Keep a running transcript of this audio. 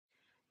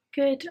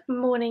Good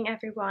morning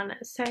everyone.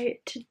 So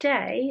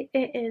today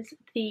it is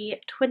the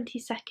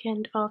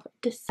 22nd of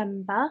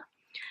December.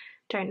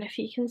 Don't know if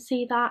you can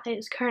see that.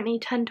 It's currently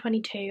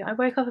 10:22. I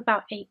woke up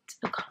about 8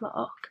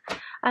 o'clock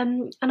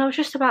and I was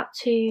just about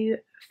to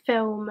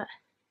film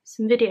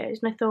some videos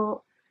and I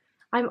thought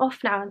I'm off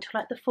now until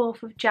like the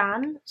 4th of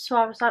Jan, so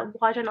I was like,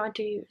 why don't I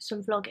do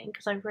some vlogging,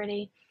 because I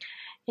really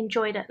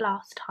enjoyed it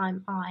last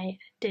time I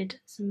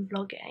did some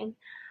vlogging.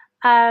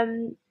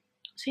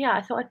 So yeah,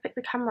 I thought I'd pick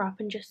the camera up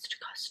and just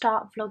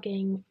start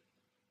vlogging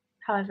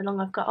however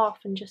long I've got off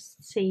and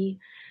just see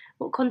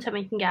what content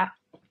we can get.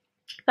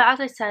 But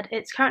as I said,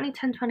 it's currently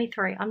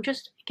 10:23. I'm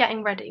just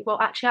getting ready. Well,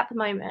 actually at the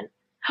moment,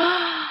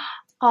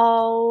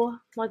 oh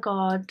my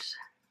god,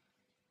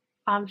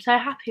 I'm so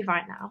happy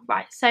right now.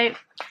 Right, so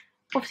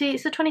obviously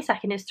it's the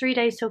 22nd, it's 3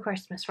 days till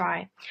Christmas,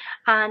 right?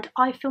 And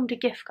I filmed a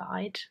gift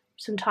guide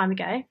some time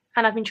ago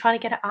and I've been trying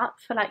to get it up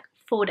for like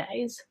 4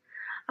 days.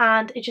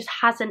 And it just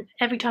hasn't,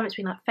 every time it's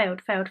been like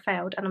failed,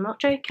 and I'm not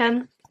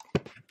joking.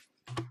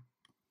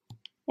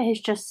 It has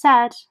just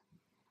said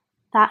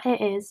that it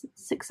is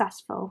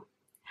successful.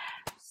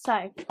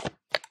 So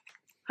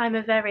I'm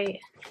a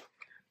very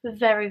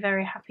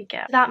happy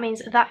girl. That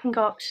means that can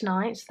go up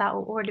tonight, so that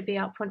will already be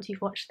up once you've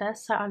watched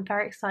this, so I'm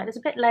very excited. It's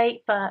a bit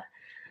late, but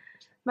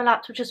my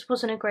laptop just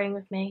wasn't agreeing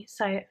with me,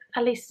 so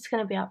at least it's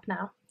going to be up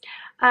now.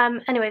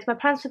 Anyways, my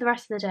plans for the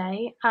rest of the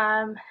day.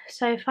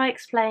 So if I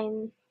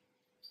explain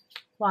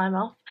why I'm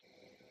off.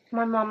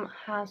 My mum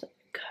has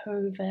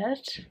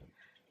COVID,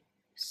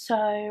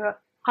 so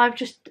I've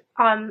just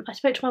I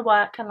spoke to my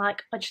work and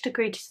like I just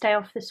agreed to stay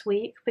off this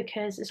week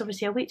because it's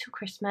obviously a week till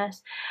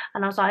Christmas,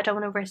 and I was like, I don't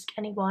want to risk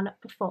anyone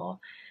before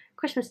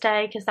Christmas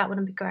Day because that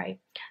wouldn't be great.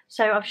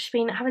 So I've just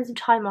been having some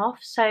time off.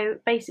 So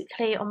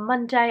basically on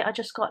Monday I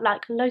just got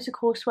like loads of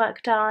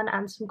coursework done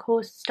and some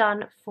courses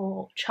done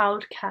for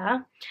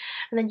childcare,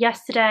 and then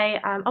yesterday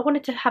I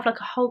wanted to have like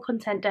a whole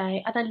content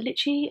day, and then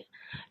literally,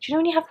 do you know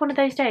when you have one of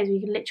those days where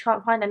you literally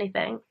can't find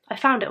anything? I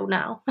found it all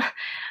now.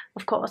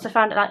 Of course, I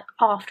found it like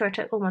after I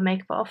took all my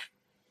makeup off.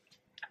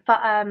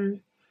 But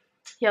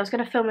yeah, I was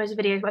going to film loads of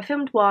videos, but I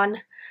filmed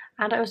one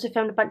and I also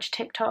filmed a bunch of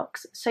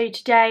TikToks. So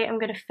today I'm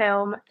going to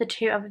film the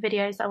 2 other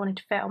videos that I wanted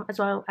to film as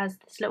well as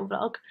this little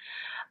vlog.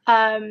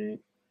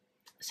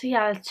 So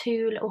yeah,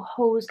 2 little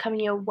hauls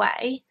coming your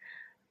way,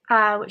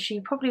 which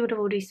you probably would have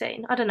already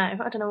seen. I don't know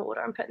what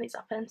order I'm putting these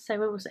up in, so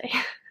we will see.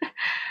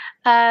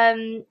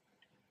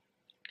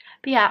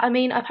 But yeah, I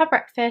mean, I've had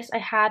breakfast. I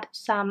had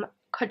some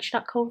crunchy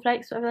nut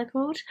cornflakes, whatever they're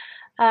called,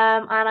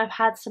 and I've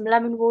had some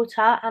lemon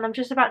water, and I'm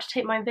just about to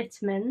take my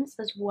vitamins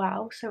as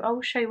well, so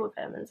I'll show you what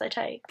vitamins I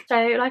take. So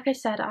like I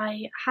said,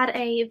 I had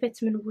a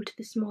vitamin water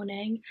this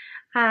morning,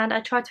 and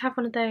I tried to have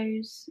one of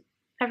those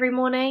every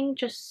morning,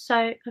 just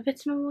so a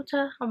vitamin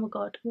water, oh my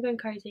god, I'm going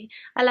crazy,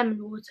 a lemon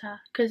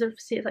water, because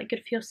obviously it's like good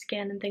for your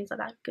skin and things like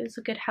that, it's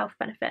a good health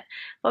benefit.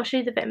 But I'll show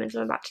you the vitamins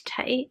I'm about to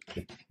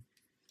take.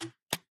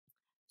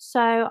 So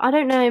I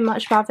don't know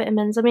much about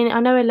vitamins. I mean, I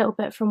know a little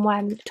bit from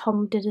when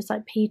Tom did his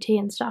like PT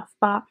and stuff,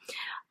 but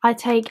I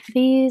take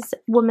these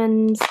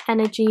Women's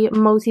Energy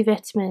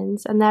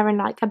multivitamins, and they're in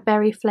like a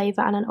berry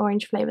flavour and an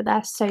orange flavour.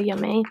 They're so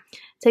yummy.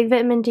 Take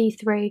vitamin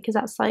D3 because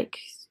that's like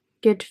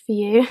good for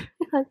you,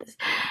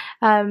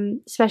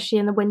 especially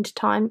in the winter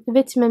time.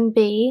 Vitamin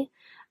B.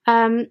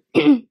 I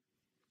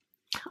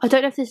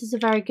don't know if this is a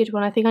very good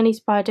one. I think I need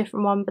to buy a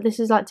different one, but this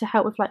is like to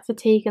help with like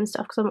fatigue and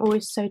stuff because I'm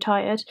always so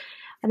tired.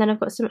 And then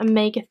I've got some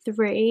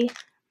omega-3,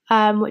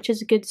 which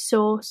is a good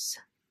source.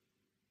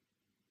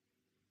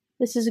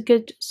 This is a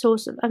good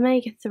source of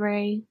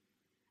omega-3,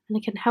 and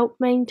it can help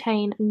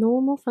maintain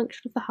normal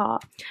function of the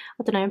heart.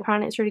 I don't know,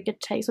 apparently it's really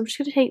good to take, so I'm just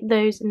going to take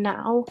those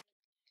now,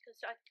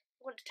 because I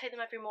want to take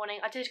them every morning.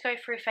 I did go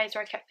through a phase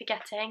where I kept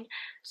forgetting,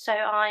 so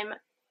I'm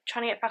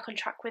trying to get back on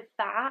track with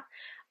that.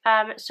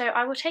 So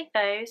I will take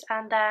those,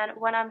 and then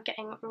when I'm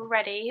getting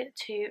ready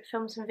to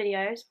film some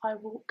videos, I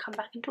will come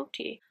back and talk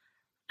to you.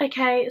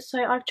 Okay,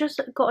 so I've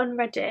just gotten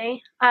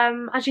ready.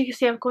 As you can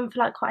see, I've gone for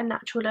like quite a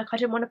natural look. I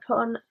didn't want to put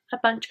on a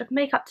bunch of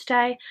makeup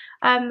today.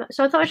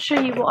 So I thought I'd show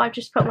you what I've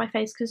just put on my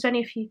face because there's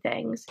only a few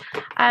things.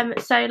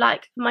 So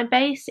like my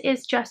base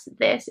is just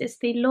this. It's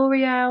the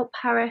L'Oreal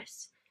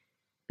Paris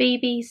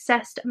BB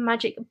Zest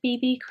Magic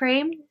BB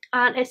Cream,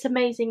 and it's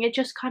amazing. It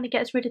just kind of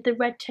gets rid of the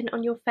red tint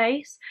on your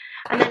face,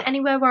 and then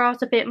anywhere where I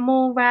was a bit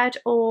more red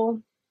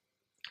or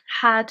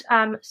had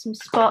some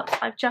spots,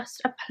 I've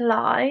just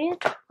applied,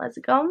 where's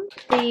it gone?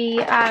 The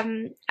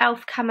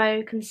e.l.f.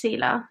 Camo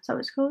Concealer, is that what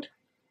it's called?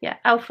 Yeah,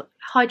 e.l.f.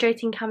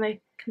 Hydrating Camo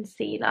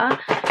Concealer.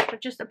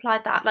 I've just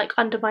applied that like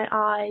under my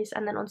eyes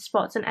and then on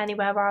spots and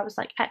anywhere where I was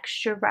like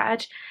extra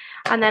red.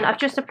 And then I've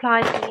just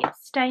applied the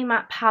Stay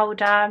Matte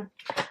Powder,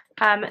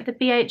 the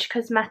BH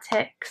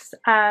Cosmetics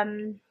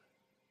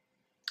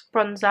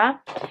bronzer,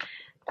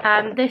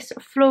 this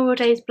Floral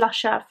Days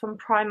blusher from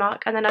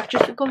Primark, and then I've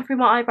just gone through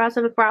my eyebrows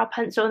with a brow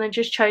pencil and then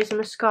just chosen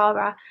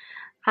mascara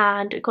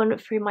and gone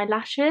through my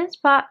lashes.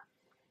 But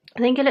I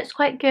think it looks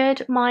quite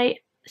good. My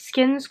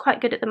skin's quite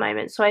good at the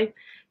moment, so I'm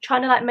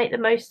trying to like make the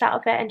most out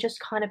of it and just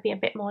kind of be a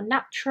bit more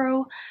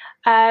natural.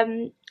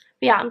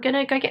 yeah, I'm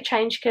gonna go get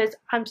changed because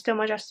I'm still in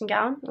my dressing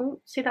gown. Oh,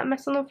 see that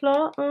mess on the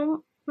floor?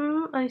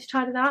 I need to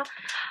tidy that.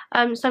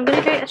 So I'm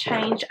gonna go get a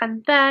change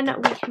and then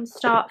we can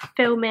start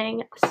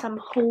filming some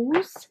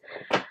hauls.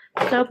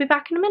 So I'll be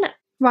back in a minute.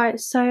 Right,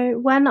 so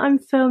when I'm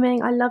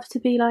filming, I love to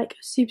be like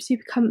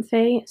super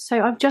comfy.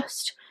 So I've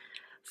just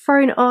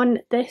thrown on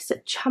this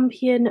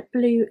champion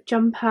blue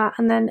jumper,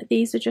 and then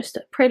these are just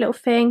a pretty little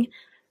thing.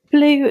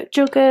 Blue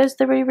joggers,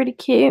 they're really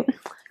cute.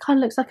 Kind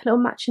of looks like a little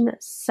matching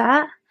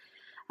set.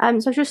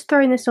 So I've just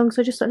thrown this on because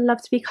I just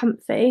love to be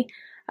comfy.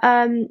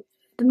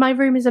 My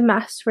room is a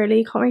mess really,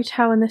 you can't really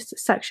tell in this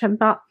section,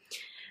 but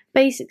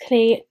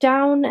basically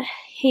down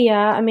here,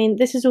 I mean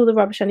this is all the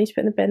rubbish I need to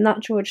put in the bin.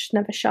 That drawer just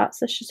never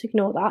shuts, let's just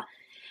ignore that.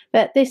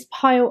 But this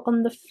pile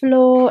on the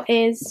floor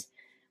is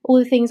all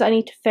the things I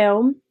need to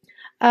film.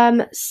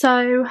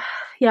 So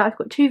yeah, I've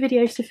got 2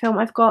 videos to film.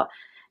 I've got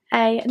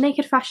a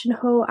naked fashion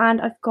haul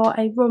and I've got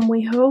a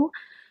runway haul.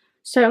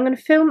 So I'm going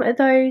to film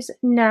those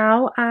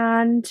now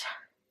and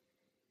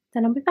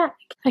then I'll be back.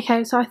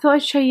 Okay, so I thought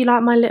I'd show you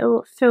like my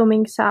little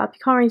filming setup. You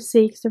can't really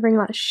see because the ring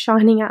light is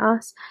shining at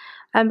us.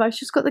 But I've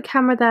just got the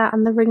camera there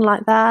and the ring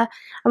light there.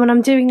 And when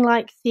I'm doing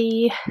like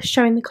the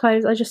showing the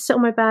clothes, I just sit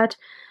on my bed,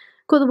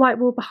 got the white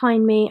wall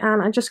behind me,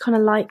 and I just kind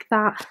of like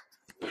that,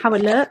 how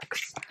it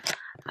looks.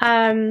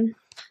 And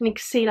you can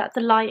see like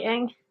the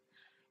lighting.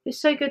 It's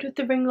so good with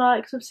the ring light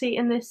because obviously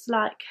in this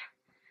like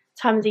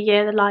time of the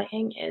year the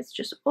lighting is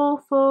just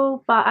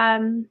awful. But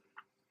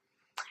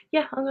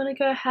yeah, I'm gonna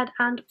go ahead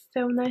and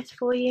film those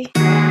for you.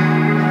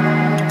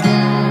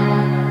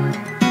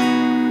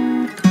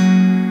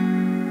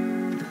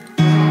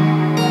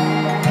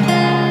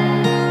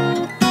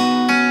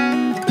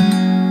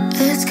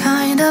 It's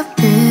kind of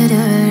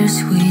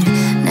bittersweet.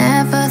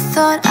 Never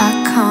thought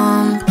I'd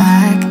come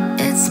back.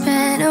 It's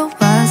been a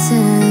while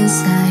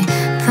since I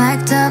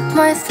packed up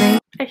my things.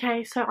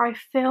 Okay, so I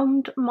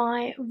filmed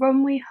my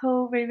runway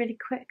haul really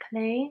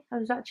quickly. I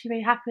was actually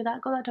really happy with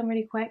that, got that done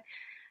really quick.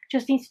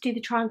 Just need to do the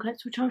triangle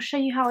clips, which I'll show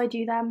you how I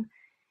do them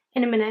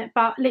in a minute.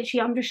 But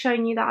literally I'm just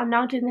showing you that I'm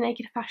now doing the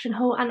naked fashion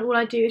haul and all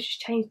I do is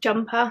just change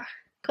jumper.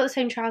 Got the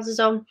same trousers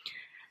on.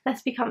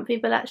 Let's be comfy,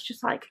 but let's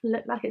just like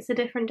look like it's a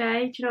different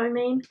day, do you know what I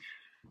mean?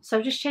 So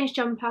I've just changed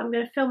jumper. I'm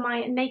going to film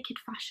my naked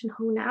fashion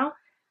haul now.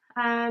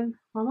 Why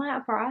am I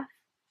out of breath?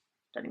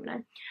 Don't even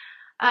know.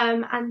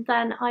 And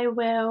then I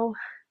will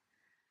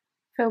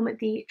film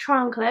the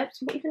triangle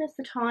clips. What even is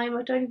the time?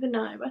 I don't even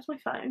know. Where's my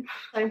phone?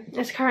 So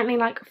it's currently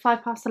like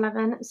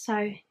 11:05,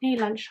 so near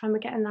lunchtime. We're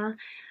getting there.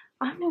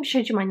 I haven't even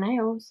showed you my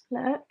nails.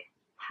 Look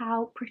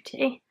how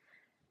pretty.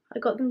 I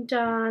got them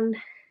done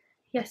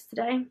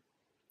yesterday.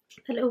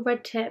 The little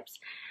red tips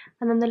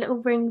and then the little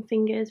ring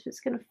fingers. If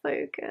it's gonna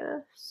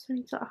focus, I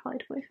need to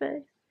hide my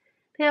face.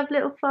 They have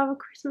little flower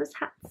Christmas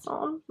hats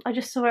on. I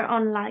just saw it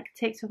on like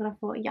TikTok and I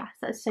thought, yes,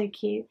 that's so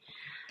cute.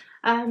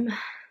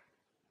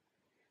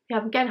 Yeah,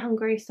 I'm getting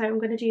hungry, so I'm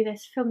going to do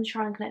this, film the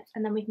triangle clips,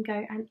 and then we can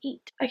go and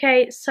eat.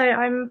 Okay, so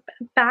I'm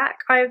back.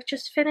 I've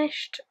just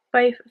finished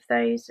both of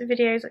those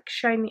videos, like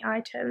showing the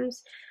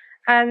items.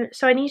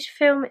 So I need to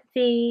film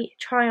the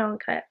try-on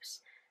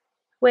clips,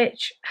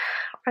 which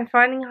I'm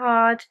finding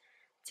hard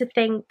to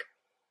think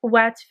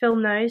where to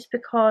film those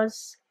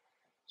because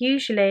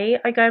usually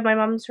I go in my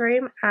mum's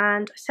room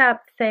and I set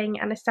up the thing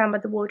and I stand by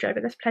the wardrobe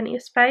and there's plenty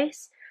of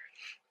space.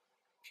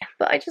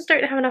 But I just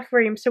don't have enough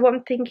room, so what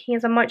I'm thinking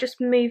is I might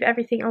just move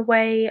everything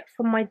away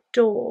from my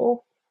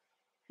door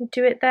and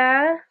do it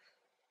there.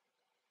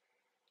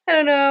 I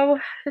don't know,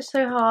 it's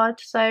so hard.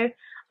 So I'm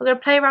going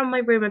to play around my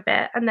room a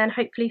bit and then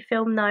hopefully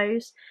film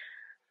those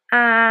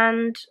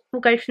and we'll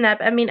go from there.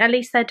 But I mean, at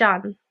least they're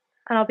done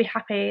and I'll be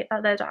happy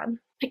that they're done.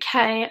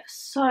 Okay,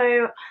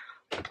 so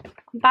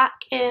I'm back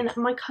in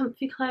my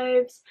comfy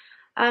clothes.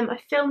 I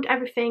filmed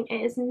everything.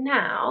 It is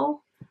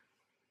now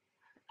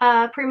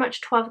pretty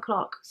much 12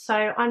 o'clock, so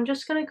I'm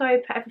just gonna go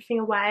put everything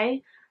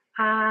away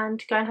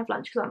and go and have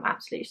lunch because I'm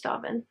absolutely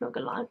starving, not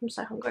gonna lie, I'm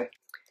so hungry.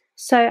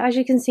 So as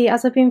you can see,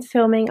 as I've been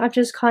filming, I've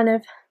just kind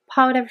of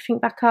piled everything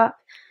back up,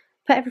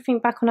 put everything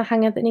back on a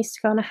hanger that needs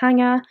to go on a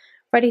hanger,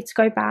 ready to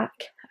go back,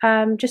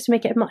 just to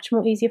make it much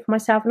more easier for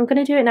myself. And I'm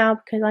going to do it now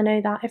because I know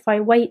that if I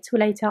wait till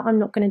later I'm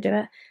not going to do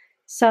it.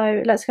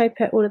 So let's go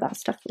put all of that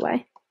stuff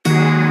away.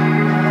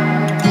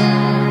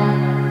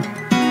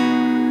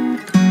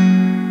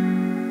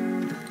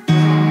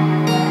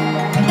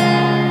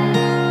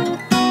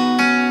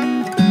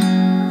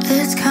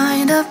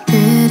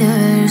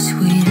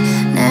 Bittersweet.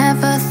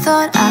 Never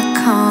thought I'd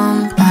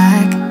come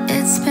back.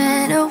 It's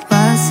been a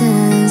while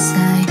since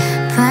I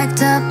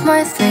packed up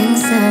my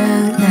things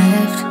and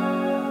left.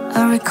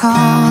 I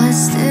recall it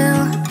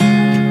still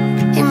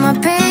in my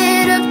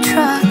beat up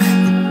truck.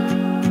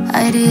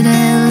 I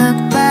didn't look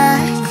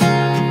back,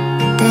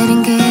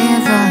 didn't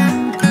give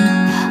up.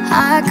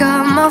 I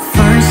got my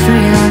first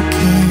real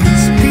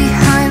kiss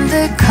behind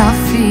the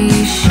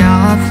coffee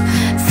shop.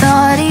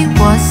 Thought he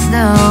was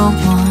the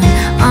one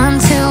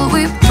until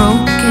we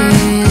broke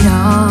it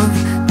off.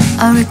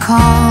 I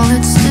recall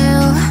it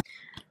still.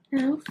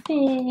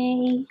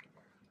 Alfie,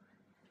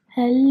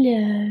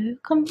 hello,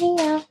 come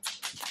here.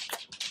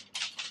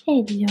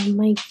 Hello,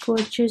 my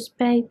gorgeous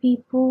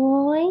baby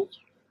boy.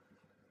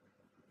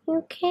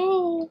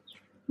 Okay.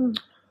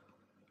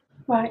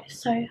 Right,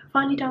 so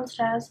finally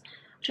downstairs.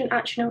 I don't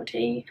actually know what to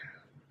eat.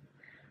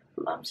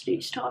 I'm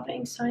absolutely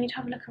starving, so I need to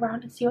have a look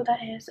around and see what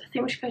that is. I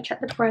think we should go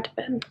check the bread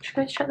bin. Should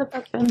we go check the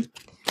bread bin?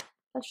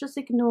 Let's just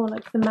ignore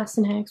like the mess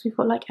in here because we've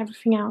got like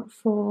everything out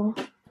for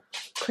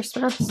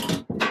Christmas.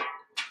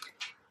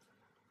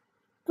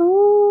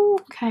 Oh,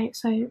 okay,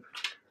 so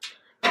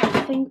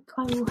I think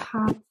I will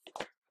have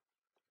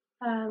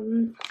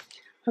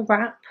a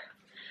wrap,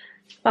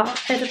 but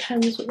it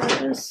depends what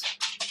there is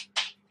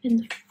in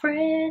the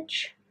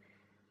fridge.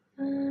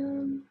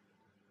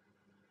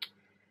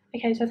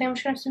 Okay, so I think I'm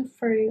just gonna have some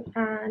fruit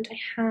and a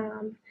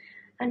ham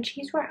and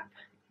cheese wrap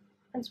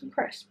and some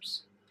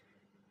crisps.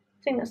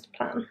 I think that's the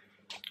plan.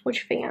 What do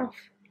you think, Alf?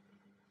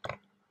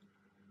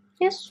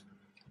 Yes?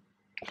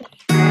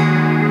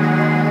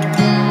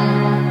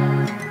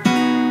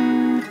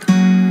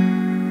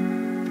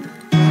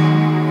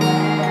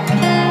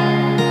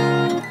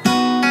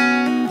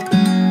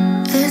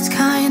 It's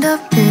kind of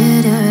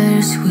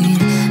bittersweet.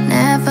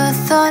 Never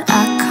thought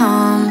I'd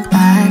come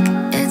back.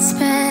 It's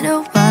been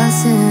a while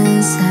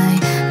since I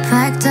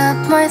packed up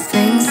my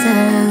things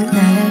and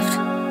left.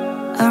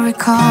 I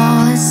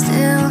recall it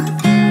still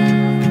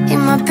in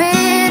my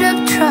beat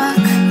up truck.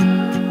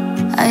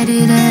 I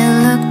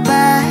didn't look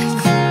back,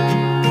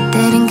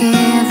 didn't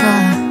give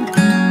up.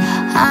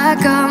 I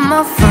got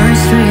my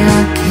first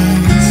real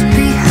kiss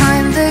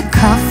behind the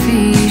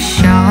coffee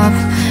shop.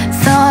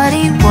 Thought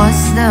he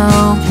was the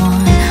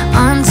one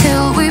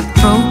until we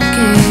broke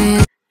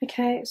it.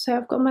 Okay, so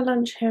I've got my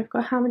lunch here. I've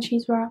got a ham and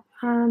cheese wrap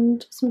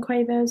and some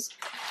quavers,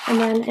 and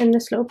then in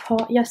this little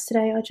pot,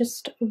 yesterday I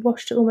just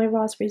washed all my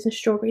raspberries and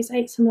strawberries,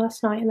 ate some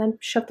last night and then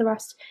shoved the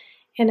rest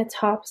in a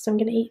tub, so I'm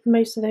going to eat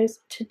most of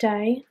those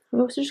today. We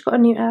also just got a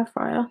new air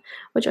fryer,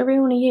 which I really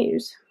want to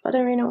use, but I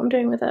don't really know what I'm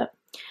doing with it.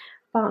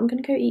 But I'm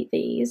going to go eat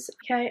these.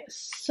 Okay,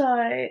 so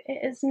it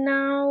is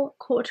now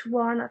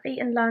 1:45. I've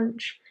eaten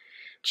lunch,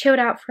 chilled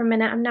out for a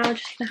minute. I'm now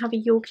just going to have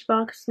a Yorkie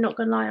bar because, not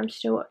going to lie, I'm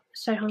still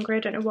so hungry. I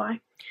don't know why.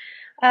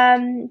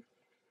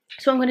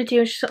 So what I'm going to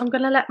do is I'm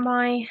going to let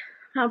my,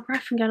 out of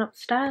breath from going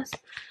upstairs, I'm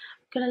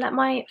going to let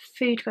my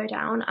food go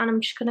down, and I'm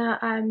just going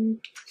to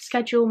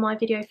schedule my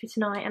video for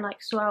tonight and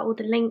like sort out all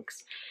the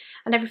links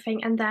and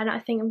everything, and then I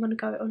think I'm going to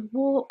go on a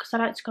walk because I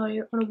like to go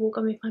on a walk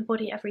and move my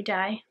body every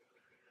day.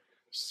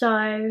 So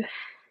I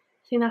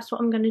think that's what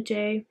I'm going to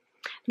do.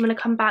 I'm going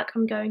to come back,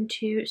 I'm going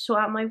to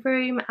sort out my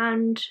room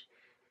and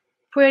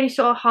probably only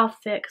sort out half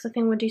of it because I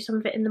think I'm going to do some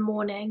of it in the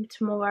morning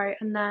tomorrow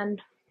and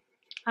then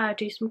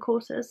do some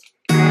courses.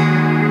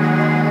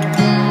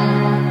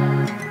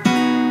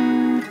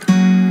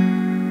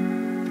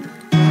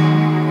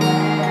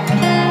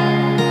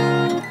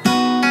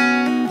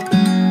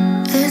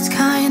 It's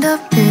kind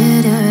of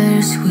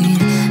bittersweet.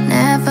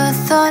 Never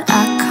thought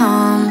I'd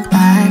come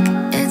back.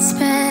 It's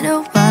been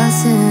a while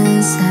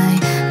since I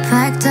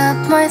packed up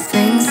my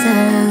things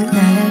and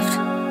left.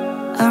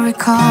 I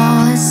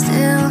recall it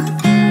still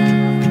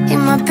in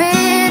my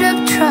beat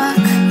up truck.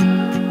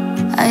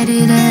 I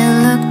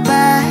didn't look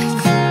back,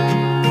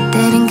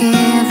 didn't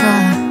give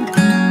up.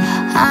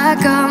 I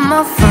got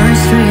my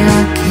first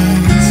real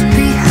kiss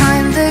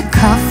behind the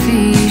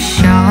coffee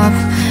shop.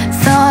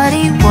 Thought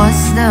he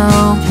was the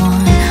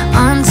one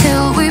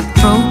until we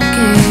broke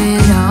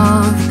it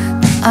off.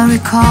 I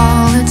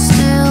recall it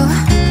still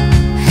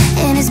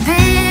in his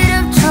beat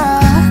up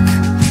truck.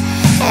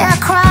 Yeah, I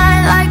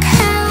cried like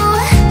hell.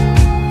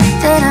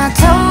 Then I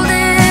told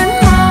him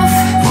off,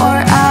 or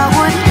I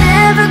would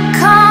never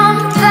come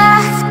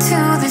back to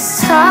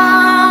this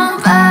town.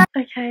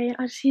 Okay,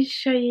 I just need to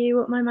show you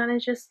what my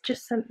manager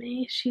just sent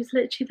me. She's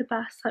literally the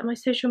best. Like, my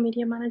social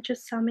media manager,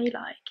 Sammy,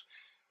 like,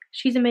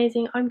 she's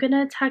amazing. I'm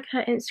gonna tag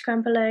her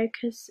Instagram below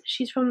because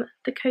she's from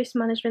the Coast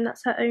Management.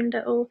 That's her own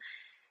little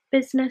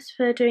business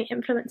for doing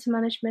influencer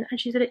management, and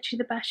she's literally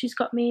the best. She's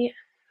got me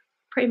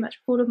pretty much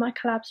all of my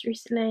collabs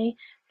recently,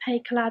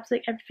 paid collabs,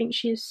 like everything.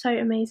 She is so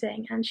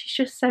amazing, and she's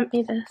just sent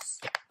me this.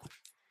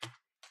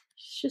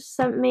 She's just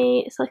sent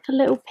me, it's like a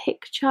little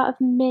picture of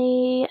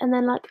me and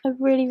then like a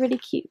really, really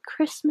cute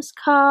Christmas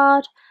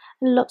card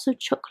and lots of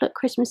chocolate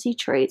Christmassy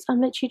treats.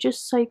 I'm literally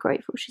just so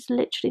grateful. She's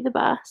literally the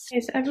best.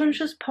 Okay, so everyone's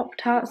just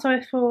popped out, so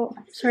I thought,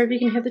 sorry if you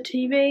can hear the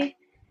TV,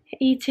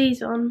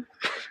 ET's on.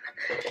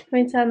 Let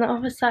me turn that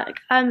off a sec.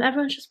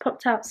 Everyone's just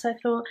popped out, so I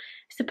thought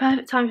it's the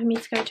perfect time for me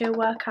to go do a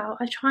workout.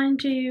 I try and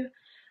do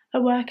a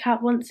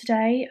workout once a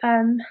day.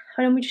 I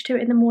normally just do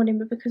it in the morning,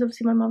 but because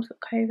obviously my mum's got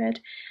COVID,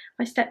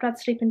 my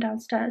stepdad's sleeping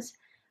downstairs,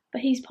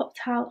 but he's popped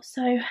out,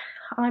 so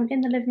I'm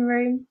in the living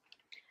room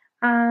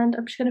and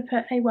I'm just going to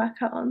put a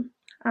workout on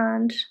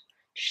and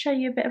show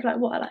you a bit of like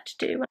what I like to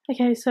do.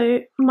 Okay,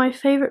 so my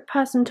favourite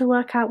person to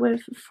work out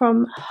with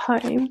from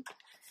home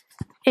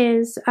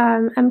is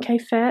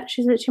MK Fit.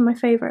 She's literally my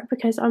favourite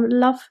because I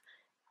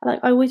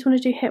always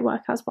want to do HIIT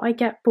workouts, but I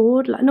get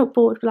bored, like not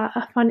bored, but like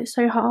I find it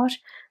so hard.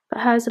 But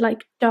hers are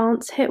like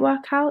dance HIIT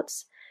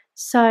workouts,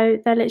 so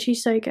they're literally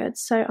so good.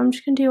 So I'm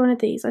just going to do one of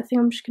these. I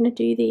think I'm just going to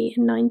do the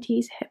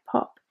 90s hip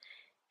hop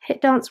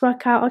hit dance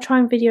workout. I'll try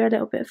and video a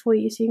little bit for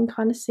you so you can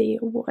kind of see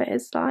what it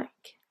is like.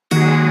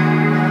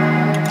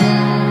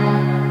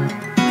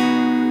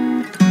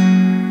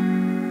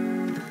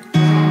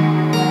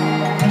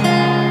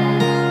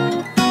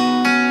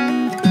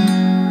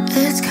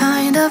 It's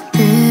kind of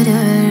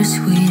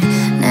bittersweet.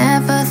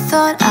 Never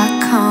thought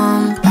I'd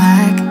come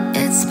back.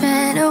 It's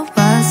been a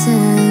while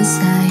since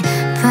I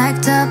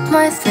packed up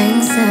my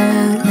things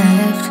and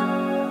left.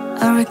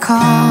 I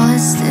recall it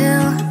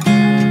still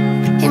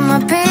in my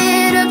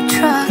beat up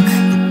truck.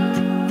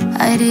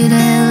 I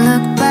didn't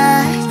look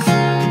back,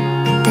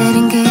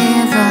 didn't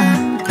give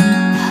up.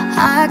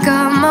 I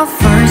got my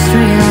first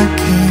real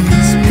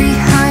kiss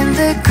behind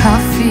the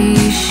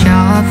coffee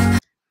shop.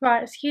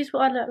 Right, excuse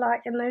what I look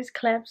like in those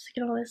clips.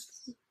 Look at all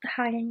this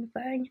hanging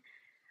thing.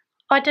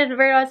 I didn't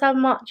realise how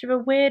much of a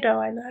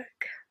weirdo I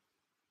look.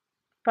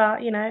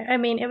 But, you know, I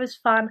mean, it was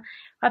fun.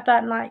 I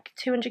burnt like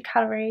 200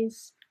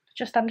 calories,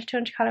 just under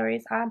 200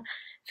 calories, and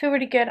feel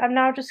really good. I'm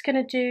now just going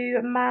to do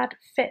Mad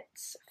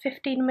Fit's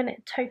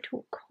 15-minute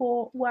total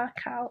core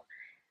workout.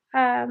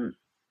 And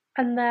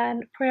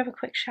then probably have a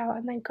quick shower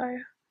and then go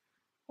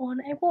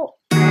on a walk.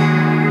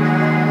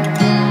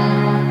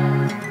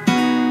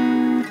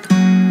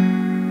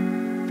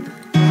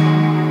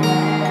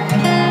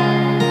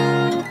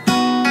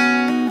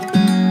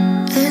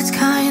 It's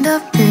kind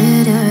of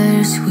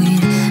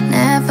bittersweet.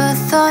 Never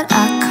thought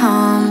I'd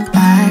come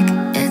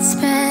back. It's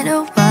been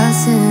a while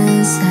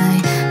since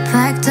I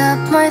packed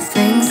up my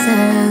things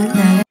and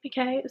left.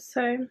 Okay,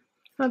 so I'm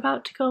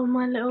about to go on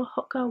my little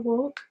hot girl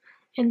walk.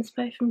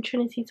 Inspo from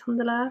Trinity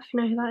Tondeleur, if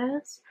you know who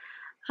that is.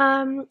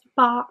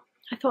 But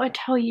I thought I'd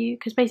tell you,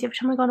 because basically every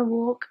time I go on a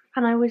walk,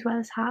 and I always wear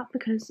this hat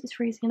because it's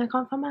freezing and I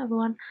can't find my other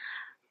one,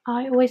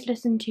 I always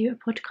listen to a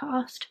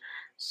podcast.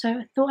 So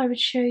I thought I would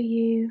show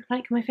you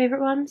like my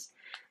favourite ones.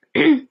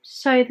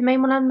 So the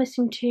main one I'm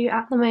listening to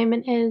at the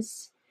moment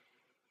is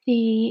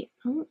the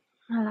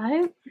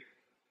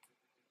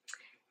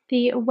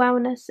the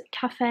Wellness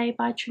Cafe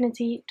by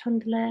Trinity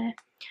Tondeleur.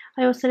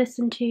 I also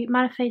listen to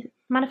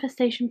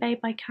Manifestation Bay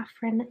by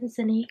Catherine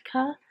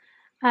Zanika,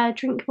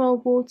 Drink More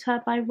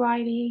Water by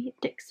Riley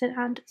Dixon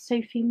and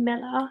Sophie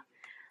Miller,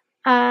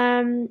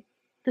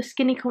 The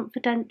Skinny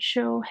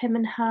Confidential, Him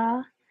and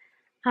Her,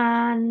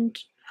 and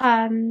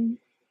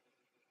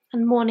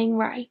Morning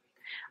Ray.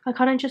 I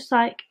kind of just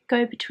like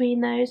go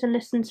between those and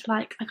listen to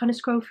like, I kind of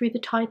scroll through the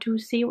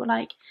titles, see what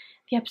like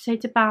the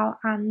episode's about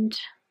and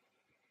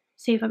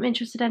see if I'm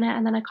interested in it,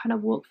 and then I kind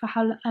of walk for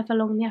however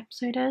long the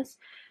episode is.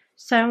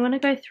 So I'm going to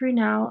go through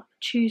now,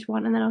 choose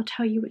one, and then I'll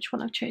tell you which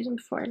one I've chosen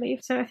before I leave.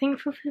 So I think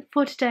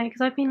for today,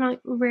 because I've been like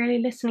really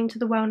listening to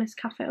the Wellness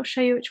Cafe, I'll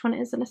show you which one it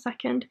is in a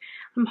second.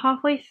 I'm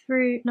halfway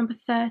through number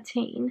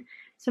 13,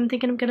 so I'm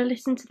thinking I'm going to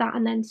listen to that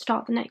and then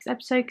start the next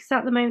episode, because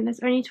at the moment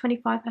there's only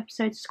 25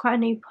 episodes. It's quite a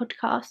new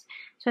podcast,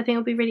 so I think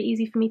it'll be really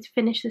easy for me to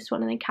finish this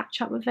one and then catch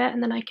up with it,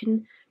 and then I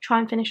can try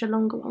and finish a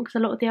longer one, because a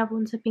lot of the other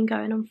ones have been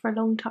going on for a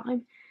long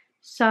time.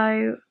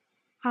 So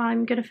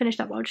I'm going to finish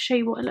that, but I'll show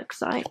you what it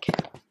looks like.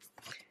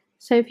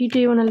 So if you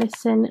do want to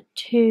listen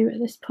to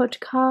this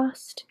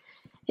podcast,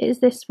 it is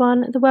this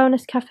one, The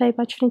Wellness Cafe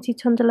by Trinity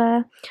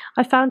Tondeleur.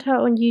 I found her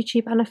on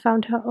YouTube and I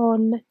found her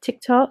on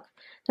TikTok.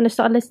 Then I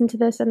started listening to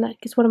this, and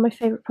it's one of my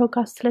favourite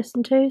podcasts to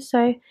listen to.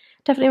 So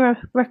definitely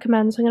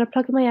recommend. So I'm going to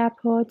plug in my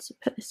AirPods,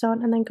 put this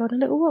on, and then go on a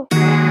little walk.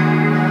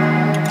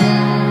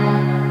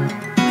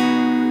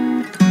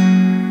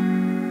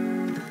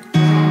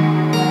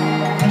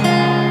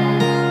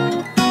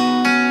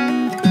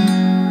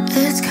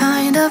 It's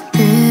kind of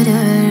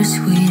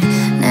bittersweet.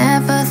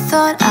 Never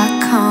thought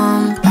I'd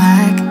come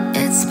back.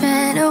 It's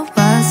been a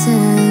while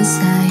since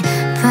I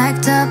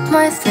packed up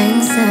my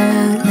things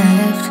and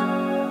left.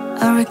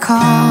 I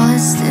recall it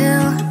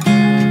still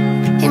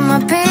in my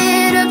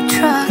beat up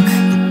truck.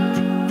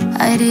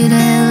 I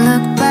didn't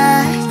look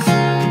back,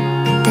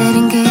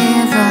 didn't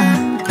give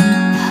up.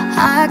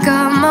 I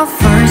got my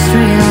first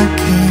real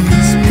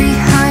kiss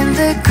behind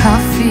the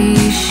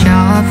coffee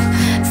shop.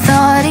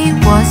 Thought he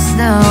was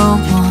the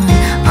one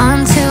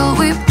until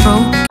we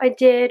broke. I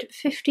did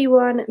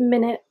 51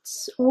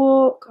 minutes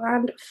walk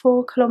and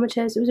 4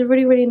 kilometres. It was a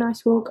really, really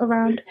nice walk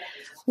around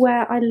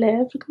where I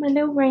live. Look at my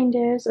little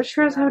reindeers. I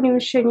sure as I haven't even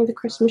shown you the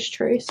Christmas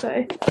tree,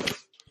 so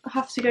I'll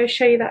have to go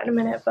show you that in a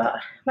minute. But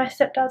my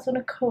stepdad's on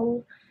a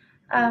call,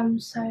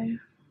 so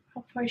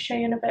I'll probably show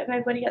you in a bit.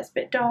 Maybe when it gets a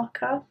bit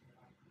darker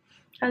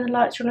and the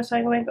lights are on a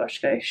side, maybe I'll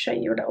just go show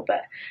you a little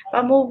bit. But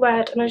I'm all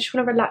red and I just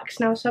want to relax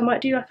now, so I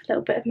might do like a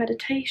little bit of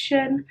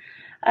meditation,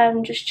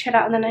 just chill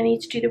out, and then I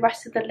need to do the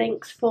rest of the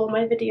links for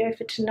my video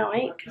for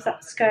tonight, because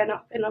that's going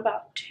up in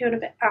about 2 and a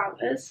bit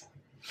hours.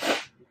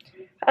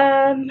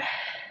 And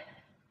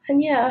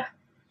yeah,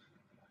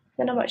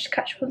 then I might just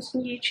catch up on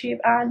some YouTube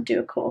and do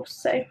a course,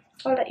 so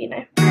I'll let you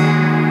know.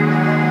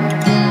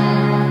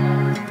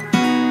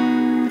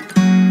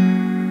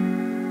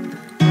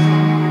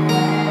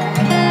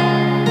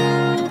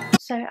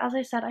 So as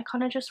I said, I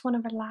kind of just want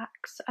to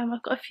relax.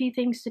 I've got a few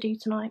things to do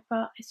tonight,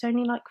 but it's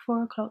only like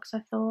 4 o'clock, so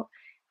I thought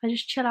if I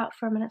just chill out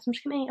for a minute. So I'm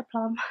just going to eat a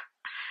plum.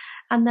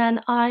 And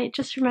then I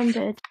just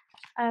remembered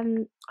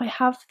I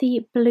have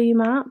the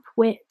Bloom app,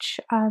 which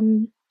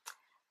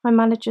my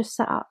manager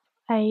set up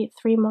a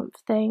 3-month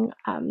thing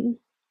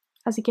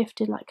as a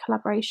gifted like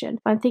collaboration.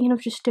 I'm thinking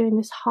of just doing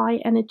this high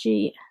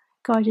energy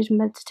guided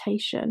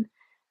meditation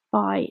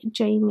by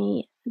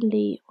Jamie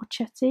Lee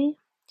Orchetti.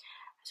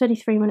 It's only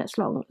 3 minutes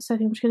long, so I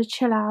think I'm just going to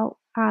chill out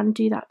and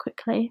do that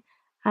quickly,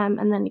 and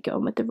then get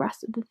on with the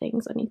rest of the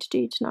things I need to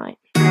do tonight.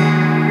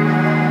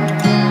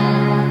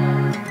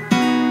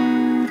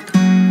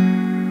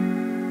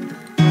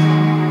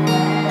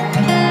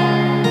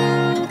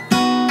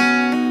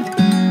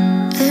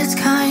 It's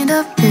kind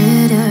of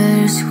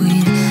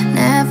bittersweet.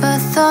 Never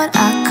thought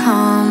I'd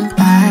come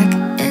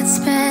back. It's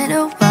been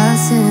a while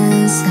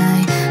since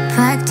I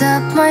packed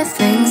up my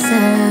things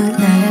and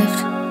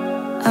left.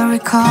 I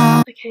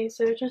recall. Okay,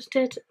 so I just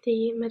did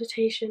the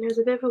meditation. It was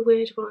a bit of a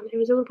weird one. It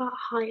was all about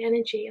high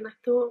energy, and I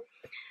thought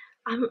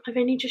I'm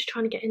only just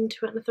trying to get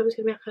into it, and I thought it was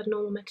going to be like a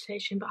normal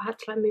meditation, but I had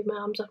to like move my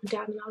arms up and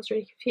down, and I was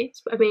really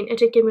confused. But I mean, it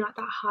did give me like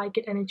that high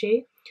good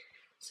energy,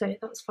 so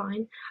that's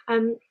fine.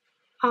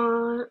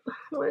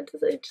 What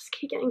does it just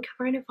keep getting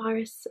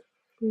coronavirus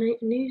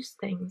news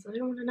things? I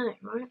don't want to know,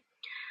 right?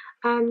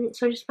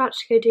 So I'm just about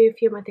to go do a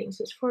few of my things.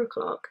 So it's 4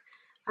 o'clock.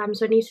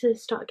 So I need to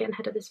start getting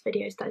ahead of this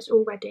video so that it's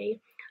all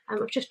ready.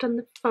 I've just done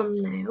the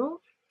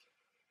thumbnail.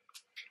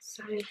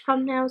 So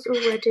thumbnail's all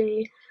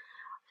ready.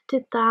 I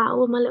did that,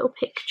 all my little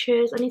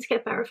pictures. I need to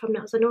get better at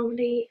thumbnails. I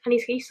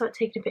need to start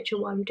taking a picture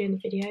while I'm doing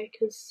the video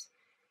because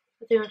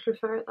I think I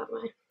prefer it that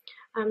way.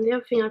 The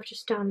other thing I've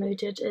just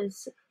downloaded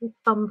is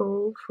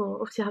Bumble for,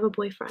 obviously I have a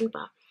boyfriend,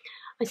 but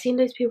I've seen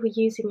those people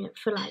using it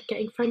for like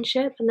getting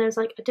friendship, and there's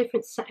like a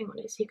different setting on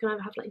it, so you can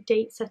either have like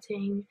date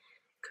setting,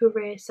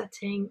 career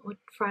setting, or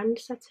friend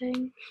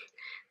setting.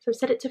 So I've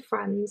set it to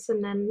friends,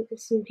 and then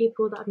there's some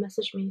people that have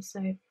messaged me,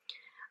 so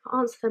I'll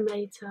answer them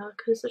later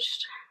because I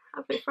just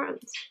have no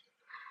friends.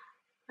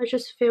 I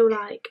just feel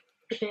like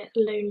a bit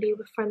lonely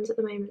with friends at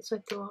the moment, so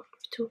I thought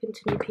talking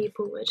to new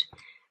people would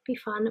be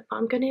fun. But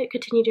I'm going to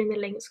continue doing the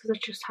links because I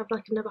just have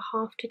like another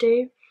half to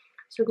do.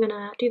 So I'm going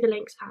to do the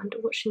links and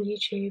watch some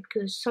YouTube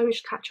because there's so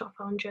much to catch up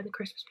on during the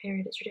Christmas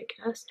period, it's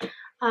ridiculous.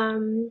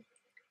 And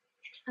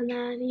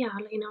then yeah,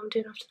 I'll let you know what I'm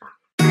doing after that.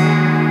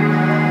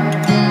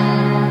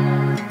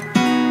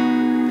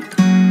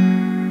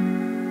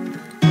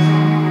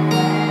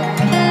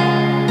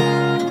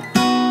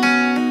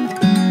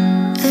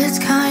 It's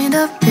kind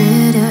of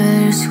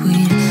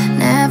bittersweet.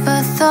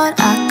 Never thought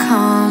I'd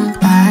come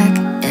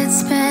back.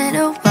 It's been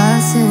a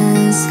while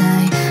since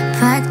I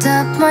packed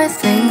up my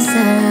things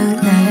and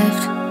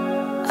left.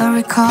 I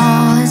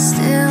recall it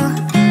still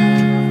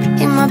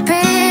in my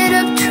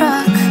beat-up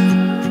truck.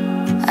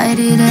 I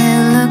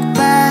didn't look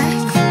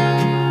back,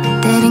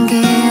 didn't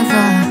give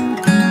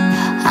up.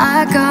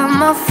 I got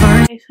my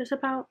first. Okay, so it's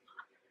about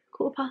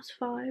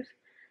 5:15.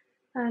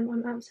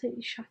 I'm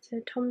absolutely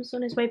shattered. Tom's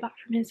on his way back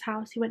from his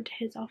house. He went to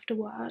his after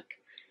work.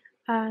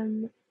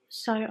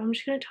 So I'm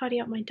just going to tidy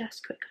up my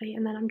desk quickly,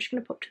 and then I'm just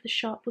going to pop to the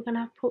shop. We're going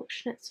to have pork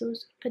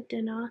schnitzels for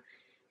dinner.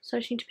 So I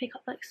just need to pick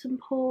up like some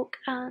pork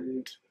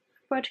and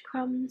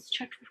breadcrumbs,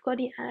 check if we've got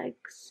any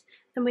eggs.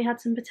 Then we had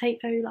some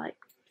potato like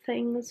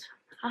things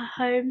at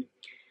home,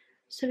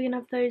 so we're going to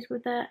have those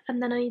with it.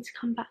 And then I need to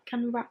come back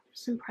and wrap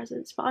some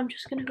presents, but I'm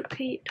just going to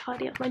quickly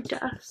tidy up my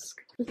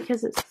desk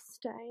because it's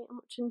day. I'm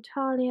watching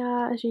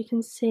Talia, as you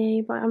can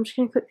see, but I'm just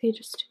going to quickly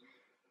just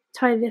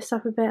tidy this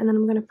up a bit, and then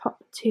I'm going to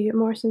pop to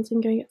Morrison's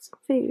and go get some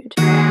food.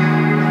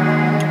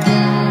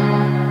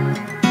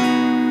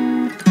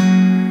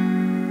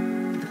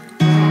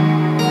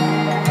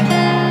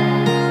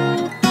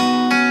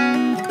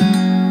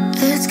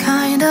 It's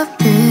kind of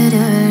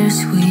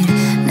bittersweet.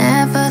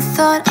 Never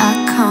thought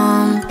I'd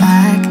come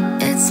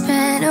back. It's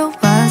been a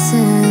while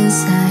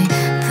since I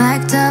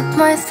packed up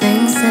my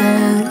things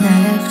and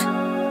left.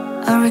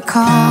 I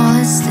recall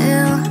it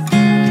still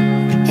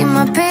in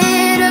my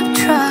beat-up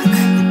truck.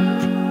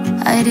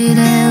 I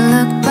didn't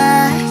look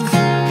back,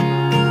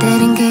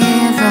 didn't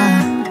give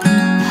up.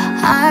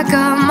 I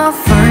got my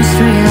first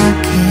real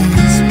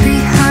kiss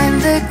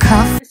behind the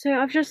coffee. So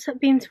I've just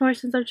been to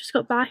Morrison's. I've just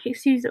got back.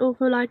 Excuse the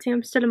awful lighting,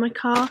 I'm still in my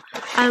car.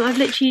 I've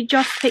literally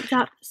just picked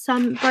up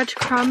some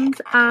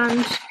breadcrumbs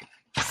and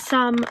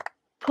some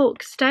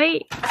pork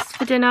steaks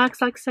for dinner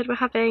because, like I said, we're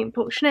having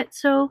pork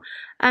schnitzel.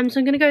 So I'm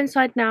going to go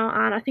inside now,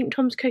 and I think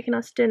Tom's cooking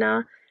us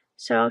dinner,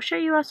 so I'll show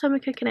you our summer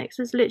cooking it because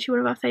it's literally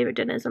one of our favourite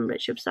dinners. I'm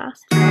literally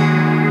obsessed.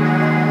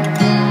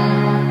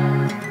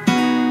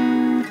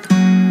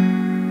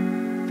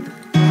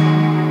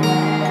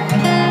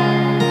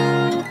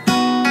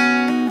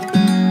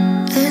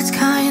 It's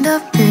kind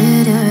of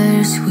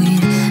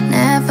bittersweet.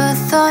 Never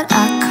thought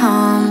I'd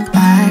come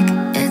back.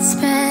 It's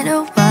been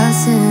a while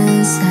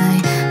since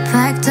I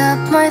packed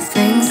up my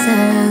things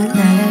and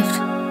left.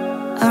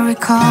 I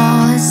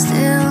recall it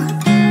still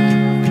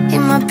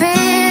in my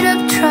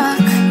beat-up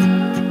truck.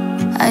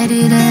 I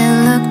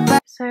didn't look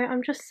back. So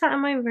I'm just sat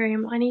in my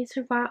room. I need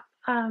to wrap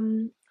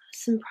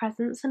some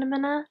presents in a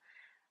minute,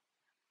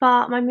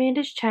 but my mood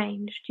has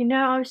changed. You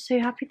know, I was so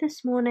happy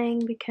this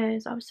morning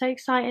because I was so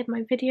excited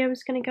my video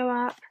was going to go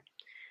up.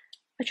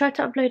 I tried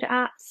to upload it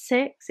at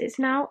 6. It's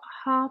now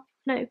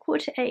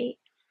 8:15.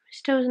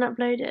 Still isn't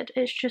uploaded.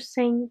 It's just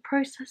saying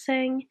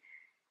processing.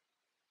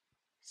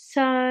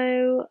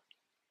 So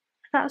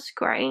that's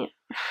great.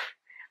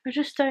 I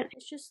just don't.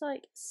 It's just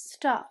like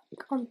stuck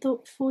on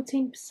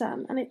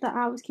 14%, and the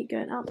hours keep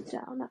going up,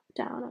 down, up,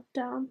 down, up,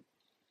 down.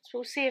 So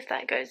we'll see if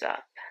that goes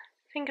up.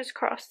 Fingers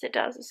crossed it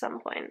does at some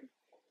point.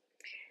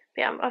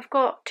 But yeah, I've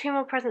got 2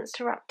 more presents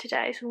to wrap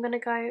today, so I'm gonna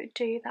go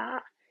do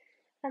that,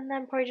 and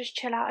then probably just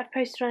chill out. I've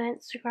posted on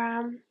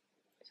Instagram.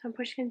 So I'm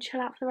probably going to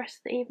chill out for the rest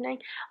of the evening.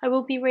 I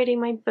will be reading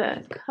my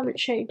book. I haven't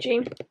showed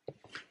you.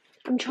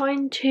 I'm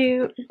trying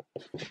to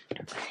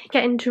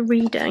get into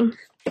reading.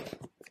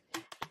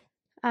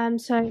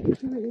 So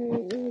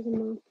currently there's a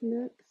mark in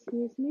it.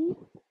 Excuse me.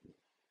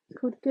 It's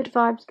called Good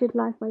Vibes, Good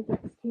Life by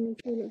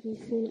xkayleysumner. I've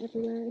seen it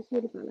everywhere. It's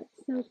really about like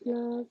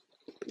self-love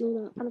and all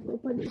that. And I've got a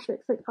bunch of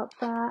books like up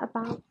there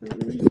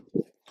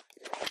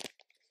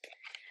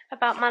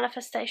about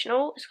manifestation.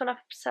 Oh, it's gone up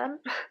a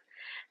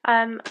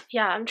 %.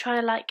 Yeah, I'm trying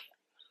to like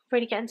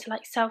really get into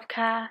like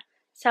self-care,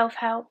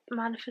 self-help,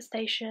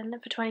 manifestation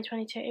for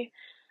 2022.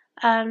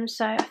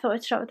 So I thought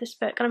I'd start with this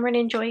book, and I'm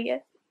really enjoying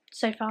it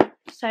so far.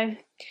 So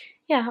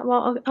yeah,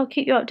 well, I'll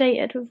keep you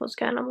updated with what's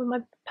going on with my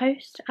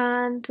post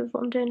and with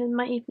what I'm doing in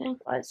my evening.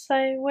 Right,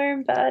 so we're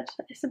in bed.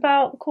 It's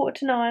about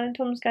 8:45 and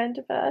Tom's going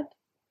to bed.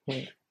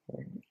 I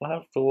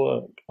have to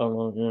work.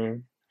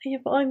 Yeah,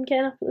 but I'm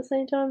getting up at the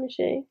same time as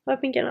you.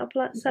 I've been getting up at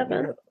like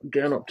 7.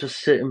 Getting up to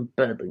sit in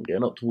bed and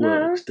getting up to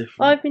work is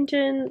different. I've been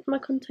doing my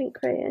content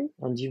creating.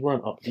 And you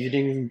weren't up. You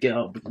didn't even get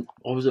up.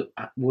 I was at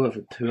work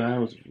for 2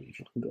 hours before you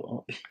fucking got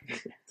up.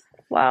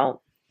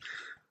 Well,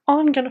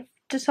 I'm gonna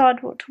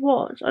decide what to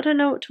watch. I don't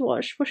know what to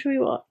watch. What should we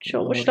watch?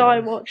 Or what should I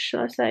watch, should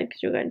I say,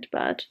 because you're going to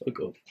bed? Oh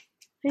god.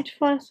 I need to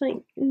find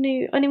something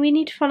new. I mean, we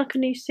need to find like a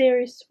new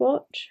series to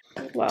watch.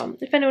 Well,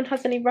 if anyone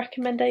has any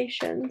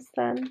recommendations,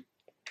 then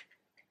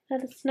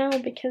let us know,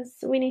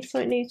 because we need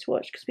something new to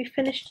watch, because we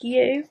finished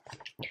You,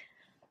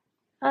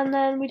 and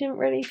then we didn't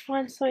really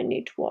find something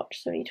new to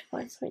watch, so we need to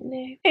find something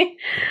new.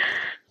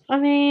 I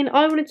mean,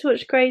 I wanted to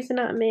watch Grey's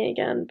Anatomy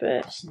again,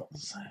 but That's not the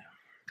same.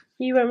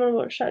 You won't want to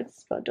watch that because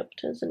it's about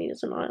doctors and he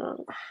doesn't like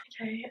that.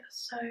 Okay,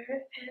 so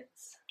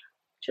it's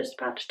just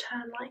about to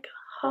turn like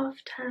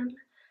 10:30,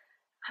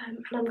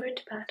 and I'm going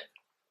to bed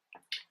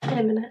in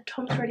a minute.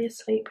 Tom's already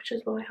asleep, which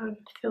is why I'm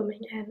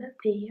filming in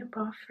the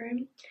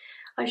bathroom.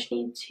 I just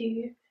need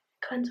to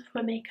cleanse off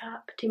my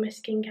makeup, do my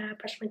skincare,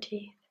 brush my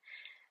teeth,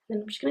 and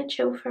then I'm just going to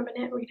chill for a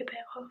minute, read a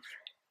bit of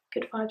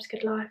Good Vibes,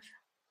 Good Life.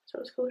 That's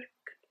what it's called.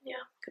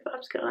 Yeah, Good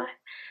Vibes, Good Life.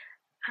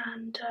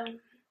 And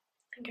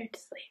go to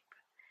sleep.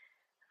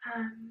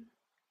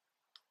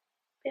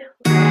 Yeah.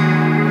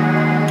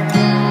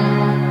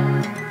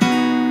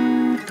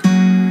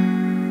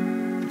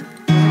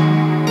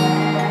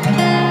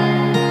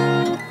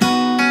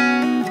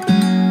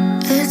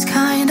 It's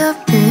kind of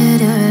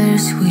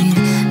bittersweet.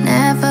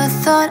 Never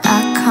thought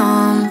I'd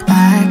come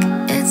back.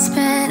 It's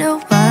been a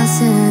while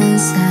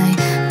since I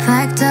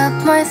packed up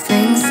my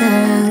things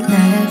and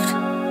left.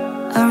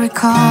 I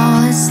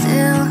recall it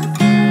still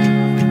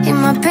in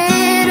my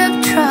beat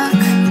up truck.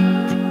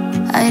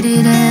 I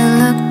didn't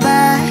look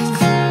back,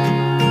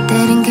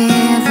 didn't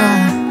give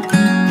up.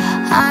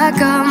 I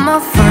got my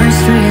first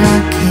real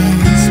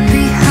kiss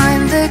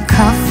behind the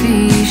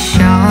coffee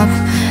shop.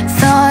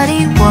 Thought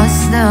he was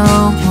the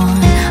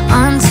one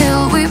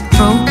until we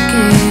broke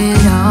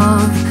it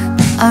off.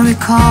 I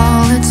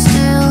recall it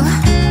still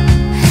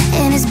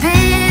in his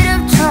beat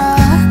up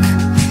truck.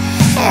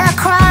 Yeah, I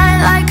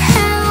cried like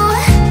hell.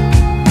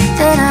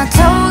 Then I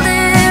told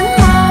him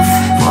off,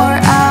 for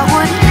I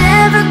would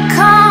never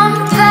come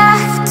back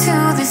to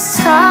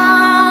this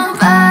town.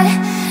 But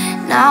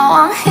now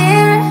I'm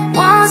here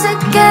once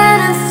again,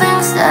 and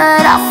things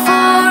that I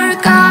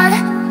forgot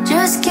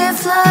just keep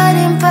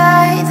flooding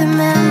by, the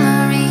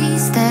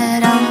memories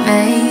that I'm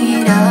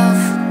made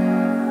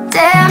of.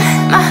 Damn,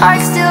 my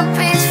heart still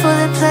beats for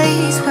the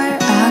place where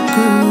I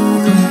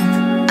grew up.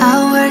 I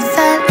worked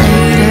that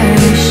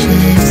later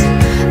shift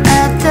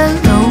at the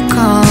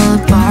local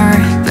bar,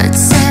 but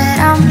said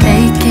I'll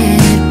make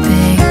it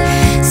big,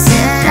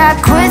 said I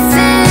quit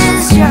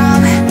this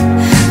job.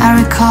 I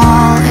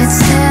recall it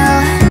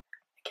still.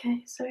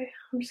 Okay, so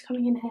I'm just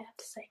coming in here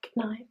to say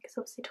goodnight, because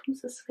obviously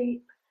Tom's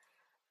asleep.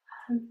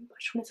 I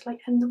just wanted to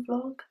like end the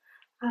vlog.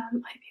 I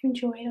hope you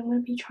enjoyed. I'm going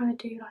to be trying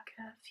to do like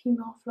a few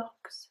more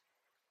vlogs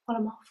while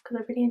I'm off, because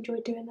I really enjoy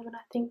doing them and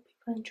I think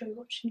people enjoy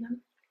watching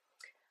them.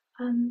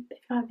 But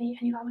if you like me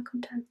and you like my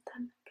content,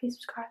 then please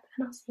subscribe,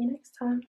 and I'll see you next time.